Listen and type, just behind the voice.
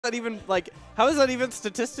that even, like, how is that even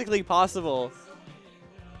statistically possible?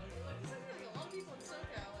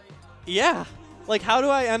 Yeah. Like, how do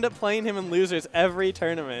I end up playing him in losers every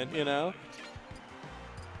tournament, you know?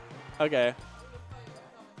 Okay.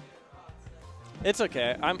 It's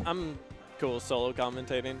okay. I'm cool solo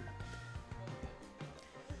commentating.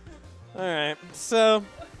 Alright, so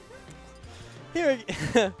here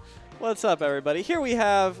what's up everybody? Here we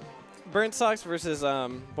have Burntsocks versus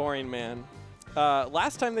Boringman.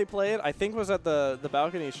 Last time they played, I think, was at the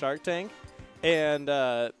balcony Shark Tank, and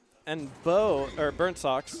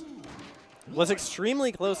Burntsocks was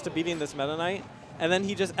extremely close to beating this Metaknight, and then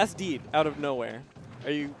he just SD'd out of nowhere.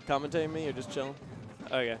 Are you commentating me or just chilling?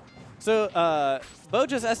 Okay. So Bo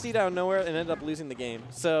just SD'd out of nowhere and ended up losing the game.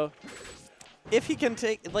 So if he can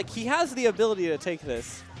take, like, he has the ability to take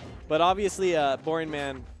this, but obviously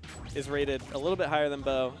Boringman is rated a little bit higher than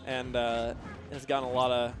Bo and has gotten a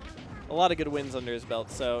lot of good wins under his belt.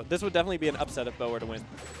 So this would definitely be an upset if Bo were to win.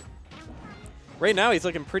 Right now he's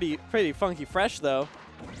looking pretty funky fresh though.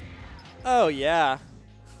 Oh yeah.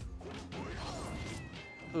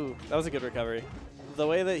 Ooh, that was a good recovery. The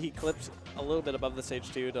way that he clipped a little bit above the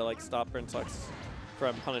stage 2 to like stop Burntsocks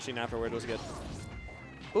from punishing afterward was good.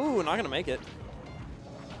 Ooh, not gonna make it.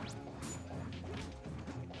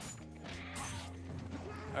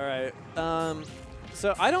 All right.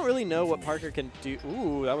 So I don't really know what Parker can do.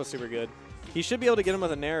 Ooh, that was super good. He should be able to get him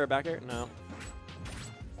with a nair or back air. No.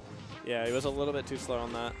 Yeah, he was a little bit too slow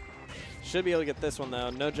on that. Should be able to get this one though.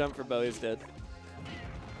 No jump for Bo. He's dead.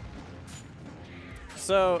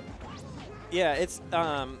 So, yeah, it's.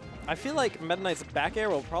 I feel like Metaknight's back air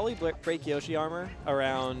will probably break Yoshi armor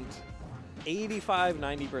around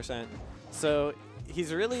 85–90%. So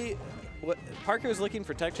he's really. Parker's looking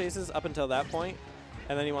for tech chases up until that point,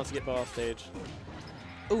 and then he wants to get Bo off stage.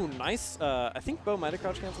 Ooh, nice. I think Bo might have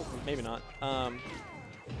crouch canceled. Maybe not.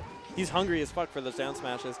 He's hungry as fuck for those down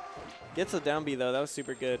smashes. Gets a down B though. That was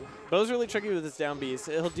super good. Bo's really tricky with his down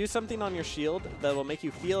Bs. He'll do something on your shield that will make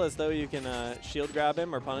you feel as though you can shield grab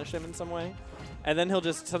him or punish him in some way. And then he'll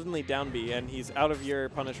just suddenly down B, and he's out of your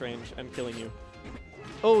punish range and killing you.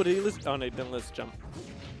 Oh, did he lose? Oh, no, he didn't lose jump.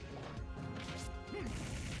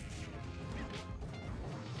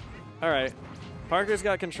 All right. Parker's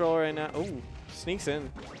got control right now. Oh, sneaks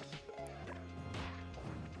in.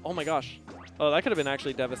 Oh, my gosh. Oh, that could have been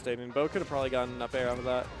actually devastating. Bo could have probably gotten an up air out of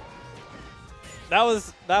that. That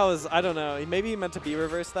was, I don't know. Maybe he meant to B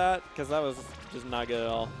reverse that, because that was just not good at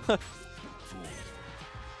all.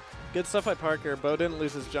 Good stuff by Parker. Bo didn't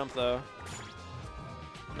lose his jump, though.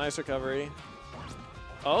 Nice recovery.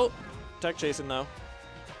 Oh, tech chasing, though.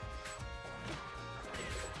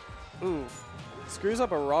 Ooh. Screws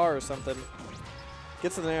up a raw or something.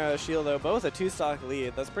 Gets in there out of shield, though. Bo with a 2-stock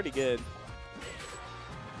lead. That's pretty good.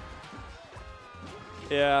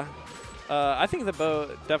 Yeah. I think the Bo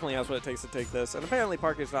definitely has what it takes to take this. And apparently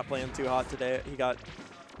Parker's not playing too hot today. He got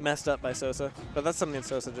messed up by Sosa. But that's something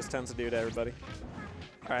Sosa just tends to do to everybody.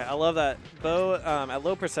 All right, I love that. Bo, at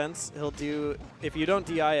low percents, he'll do, if you don't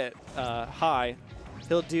DI it high,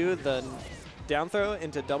 he'll do the down throw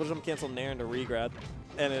into double jump cancel nair into regrab.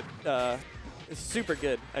 And it is super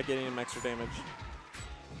good at getting him extra damage.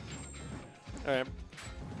 All right.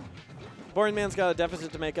 Boringman's got a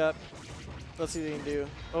deficit to make up. Let's see what he can do.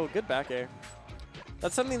 Oh, good back air.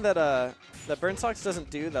 That's something that that Burntsocks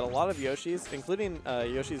doesn't do that a lot of Yoshis, including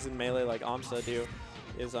Yoshis in Melee like Amsa do,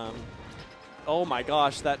 is oh my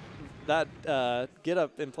gosh, that get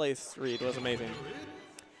up in place read was amazing.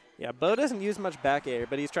 Yeah, Bo doesn't use much back air,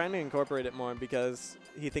 but he's trying to incorporate it more because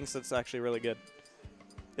he thinks it's actually really good.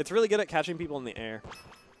 It's really good at catching people in the air.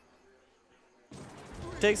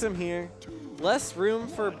 Takes him here. Less room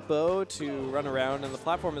for Bo to run around, and the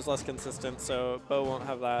platform is less consistent, so Bo won't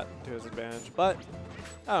have that to his advantage. But,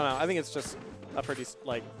 I don't know. I think it's just a pretty,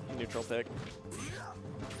 like, neutral pick.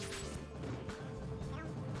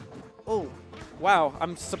 Oh, wow.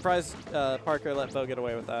 I'm surprised Parker let Bo get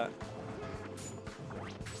away with that.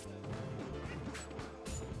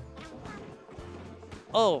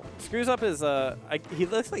 Oh, screws up his, he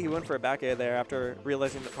looks like he went for a back air there after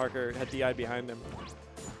realizing that Parker had DI'd behind him.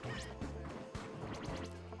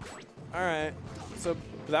 All right, so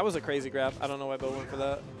that was a crazy grab. I don't know why Bo went for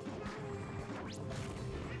that.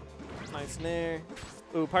 Nice nair.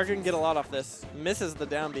 Ooh, Parker can get a lot off this. Misses the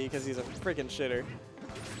down B because he's a freaking shitter.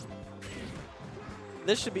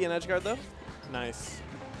 This should be an edge guard though. Nice.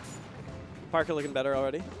 Parker looking better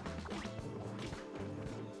already.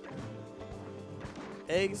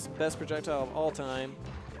 Eggs, best projectile of all time.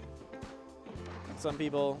 Some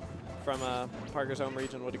people from Parker's home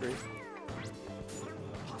region would agree.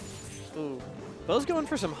 Ooh. Bo's going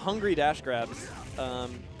for some hungry dash grabs.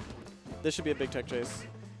 This should be a big tech chase.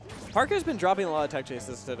 Parker's been dropping a lot of tech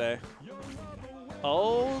chases today.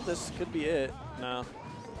 Oh, this could be it. No.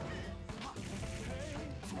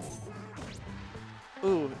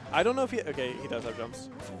 Ooh, I don't know if he... Okay, he does have jumps.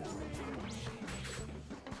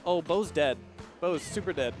 Oh, Bo's dead. Bo's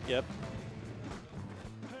super dead. Yep.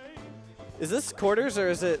 Is this quarters or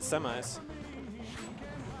is it semis?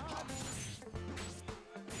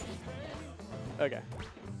 Okay.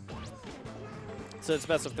 So it's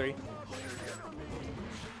best of 3.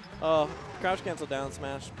 Oh, crouch cancel down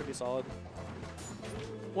smash. Pretty solid.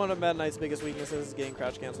 One of Metaknight's biggest weaknesses is getting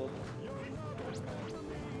crouch canceled.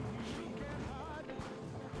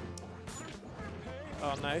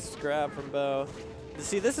 Oh, nice grab from Bo.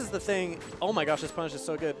 See, this is the thing. Oh my gosh, this punish is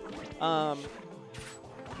so good.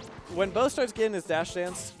 When Bo starts getting his dash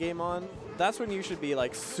dance game on, that's when you should be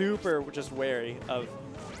like super just wary of,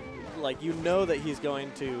 like, you know that he's going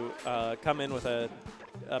to come in with a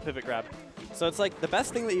pivot grab. So it's like the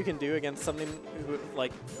best thing that you can do against something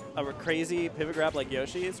like a crazy pivot grab like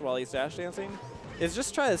Yoshi's while he's dash dancing is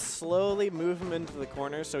just try to slowly move him into the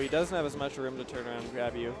corner so he doesn't have as much room to turn around and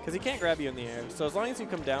grab you, because he can't grab you in the air. So as long as you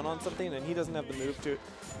come down on something and he doesn't have the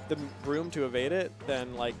room to evade it,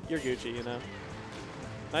 then like you're Gucci, you know.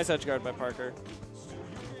 Nice edge guard by Parker.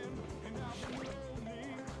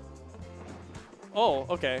 Oh,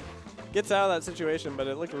 okay. Gets out of that situation, but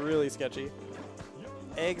it looked really sketchy.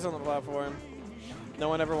 Eggs on the platform. No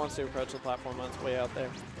one ever wants to approach the platform on its way out there.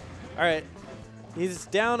 All right. He's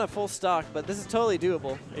down a full stock, but this is totally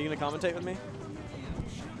doable. Are you going to commentate with me?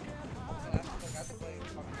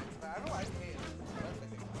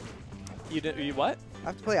 You what? I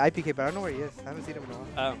have to play IPK, but I don't know where he is. I haven't seen him in a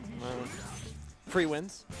while. Oh. Free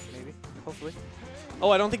wins? Maybe. Hopefully. Oh,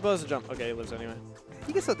 I don't think Bo has a jump. Okay, he lives anyway.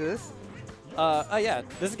 He can still do this. Yeah.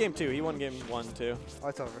 This is game 2. He won game 1, too. Oh,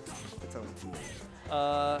 it's over. It's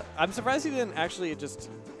over. I'm surprised he didn't actually just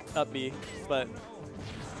up B, but...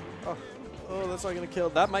 Oh, that's not going to kill.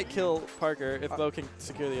 That might kill Parker if Bo can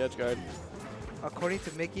secure the edge guard. According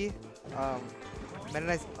to Mickey,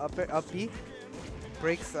 Metaknight's up B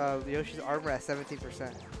breaks Yoshi's armor at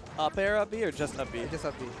 17%. Up air up B or just up B? Just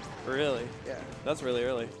up B. Really? Yeah. That's really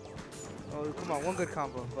early. Oh, come on. One good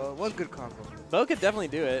combo. One good combo. Bo could definitely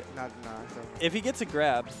do it. Nah. If he gets a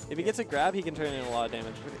grab. If he gets a grab, he can turn in a lot of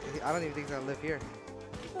damage. But I don't even think he's going to live here.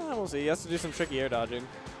 We'll see. He has to do some tricky air dodging.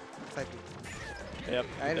 Side B. Yep.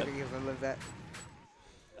 I didn't think he was going to live that.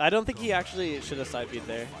 I don't think he actually should have side B'd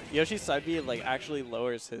there. Yoshi's side B like actually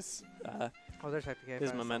lowers his there's IPK.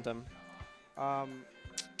 his momentum.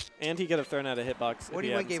 And he could have thrown out a hitbox. What do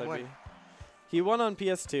you win game 1? He won on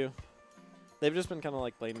PS2. They've just been kind of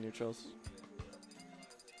like playing neutrals.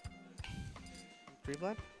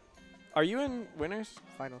 Dreamland? Are you in winners?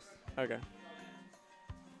 Finals. Okay.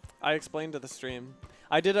 I explained to the stream.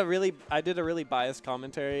 I did a really biased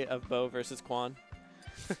commentary of Bo versus Quan.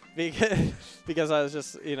 because I was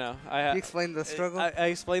just, you know, you explained the struggle? I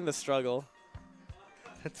explained the struggle.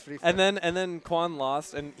 That's pretty funny. And then Quan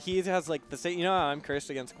lost, and he has like the same. You know how I'm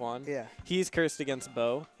cursed against Quan? Yeah. He's cursed against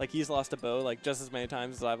Bo. Like he's lost to Bo like just as many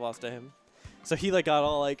times as I've lost to him. So he like got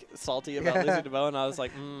all like salty about losing to Bo, and I was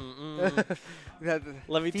like,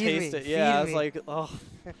 let me taste it. Yeah, I was like, oh.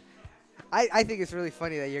 I think it's really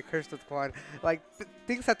funny that you're cursed with Quan. Like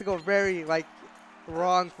things have to go very like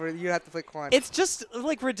wrong for you to have to play Quan. It's just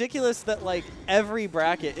like ridiculous that like every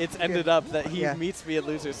bracket it's ended up that he meets me at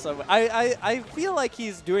losers. So I feel like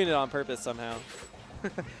he's doing it on purpose somehow.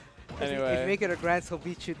 Anyway, if you make it a grand, he'll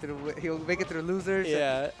beat you through. He'll make it through losers.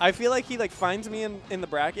 Yeah, I feel like he like finds me in the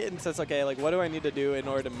bracket and says, okay, like what do I need to do in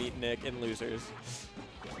order to meet Nick in losers?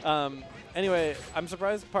 Anyway, I'm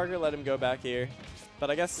surprised Parker let him go back here, but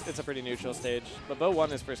I guess it's a pretty neutral stage. But Bo won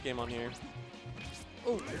his first game on here.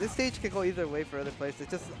 Oh, this stage can go either way for other players. It's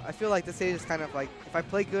just I feel like this stage is kind of like if I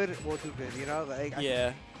play good, we'll do good. You know? Like,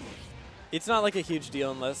 yeah. It's not like a huge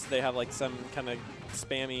deal unless they have like some kind of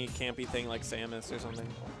spammy, campy thing like Samus or something.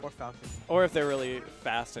 Or Falcon. Or if they're really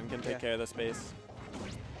fast and can take care of the space.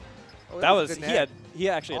 Oh, that was he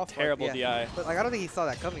actually had terrible DI. But like I don't think he saw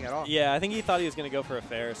that coming at all. Yeah, I think he thought he was gonna go for a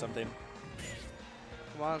fair or something.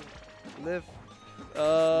 Come on, live.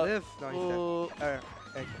 Live. No, he's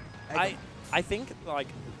dead. I think like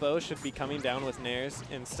Bo should be coming down with nairs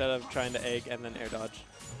instead of trying to egg and then air dodge.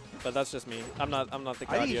 But that's just me. I'm not the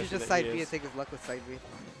god I think Yoshi he should just side B and take his luck with side B.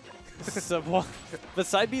 But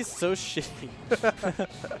side B is so shitty.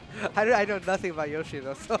 I know nothing about Yoshi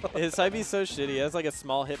though. So. His side B is so shitty. It has like a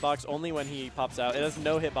small hitbox only when he pops out. It has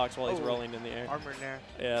no hitbox while he's rolling in the air. Armor nair.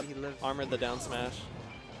 Yeah. He lives. Armored the down smash.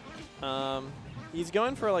 He's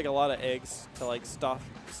going for like a lot of eggs to like stop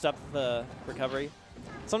the recovery.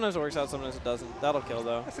 Sometimes it works out, sometimes it doesn't. That'll kill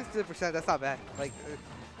though. 60%. That's not bad. Like,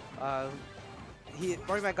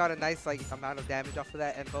 Boringman got a nice like amount of damage off of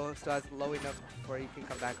that, and Bo still has low enough where you can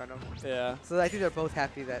come back on him. Yeah. So I think they're both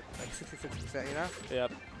happy that like 66%. You know.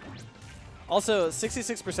 Yep. Also,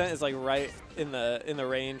 66% is like right in the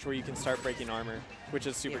range where you can start breaking armor, which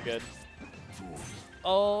is super good.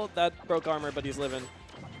 Oh, that broke armor, but he's living.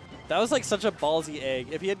 That was like such a ballsy egg.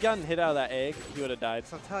 If he had gotten hit out of that egg, he would have died.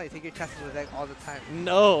 So I'm telling you, take your chances with egg all the time.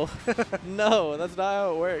 No. No, that's not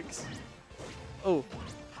how it works. Oh.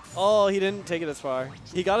 Oh, he didn't take it as far.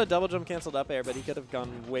 He got a double jump canceled up air, but he could have gone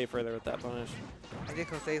way further with that punish. I think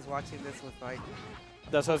Jose is watching this with like...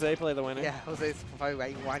 Does Jose play the winner? Yeah, Jose's probably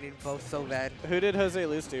like whining both so bad. Who did Jose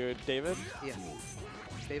lose to? David? Yes.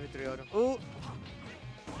 David 3-0'd him. Ooh.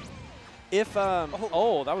 If,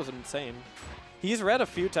 oh, that was insane. He's read a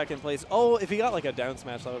few Tekken plays. Oh, if he got like a down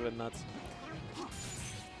smash, that would have been nuts.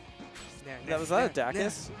 Was that a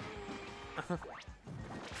Dacus?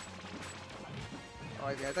 Oh,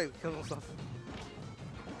 yeah, I thought he killed himself.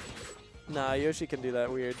 Nah, Yoshi can do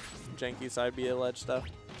that weird janky side B ledge stuff.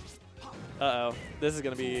 Uh-oh. This is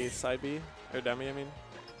going to be side B? Or dummy, I mean.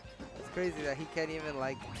 It's crazy that he can't even,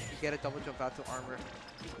 like, get a double jump out to armor.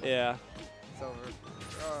 Yeah. It's over.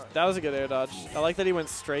 That was a good air dodge. I like that he went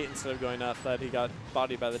straight instead of going up, but he got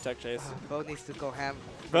bodied by the tech chase. Bo needs to go ham.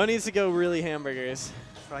 Bo needs to go really hamburgers.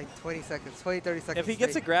 For like 20 seconds, 20, 30 seconds. If he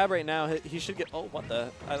gets a grab right now, he should get... Oh, what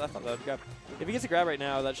the... I thought that would grab. If he gets a grab right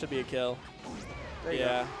now, that should be a kill. There you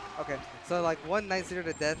go. Okay, so like 190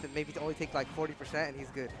 to death and maybe only take like 40% and he's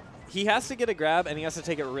good. He has to get a grab and he has to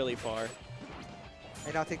take it really far.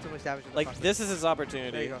 And not take too much damage. Like, this is his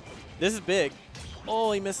opportunity. There you go. This is big.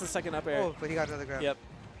 Oh, he missed the second up air. Oh, but he got another grab. Yep.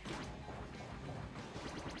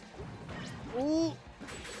 Ooh.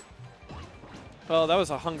 Well, that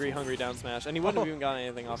was a hungry down smash, and he wouldn't have even gotten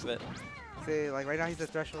anything off of it. See, like right now he's at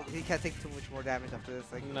threshold. He can't take too much more damage after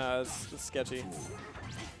this. Like, no, it's sketchy.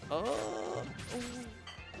 Oh.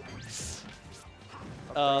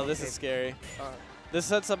 Oh, this is scary. This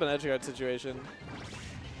sets up an edge guard situation.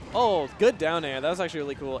 Oh, good down air. That was actually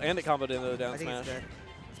really cool, and it comboed into the down smash.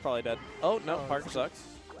 It's probably dead. Oh, no, Parker sucks.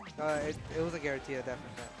 It wasn't guaranteed at that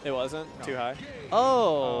percent. It wasn't? No. Too high?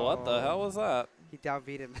 Oh, what the hell was that? He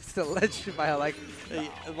downbeat him. It's the ledge by like...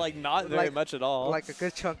 like, not very much at all. Like a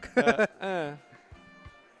good chunk. Oh,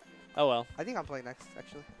 well. I think I'm playing next,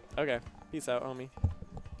 actually. Okay. Peace out, homie.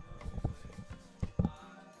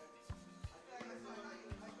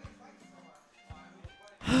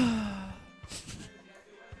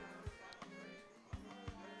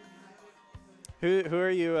 Who are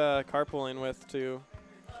you carpooling with to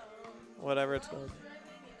whatever it's called?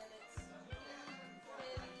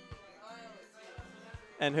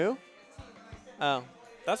 And who? Oh,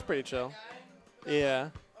 that's pretty chill. Yeah.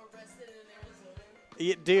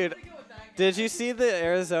 Dude, did you see the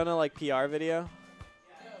Arizona like PR video?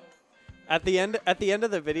 At the end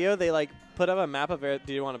of the video, they like put up a map of it.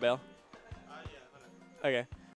 Do you want to bail? Okay.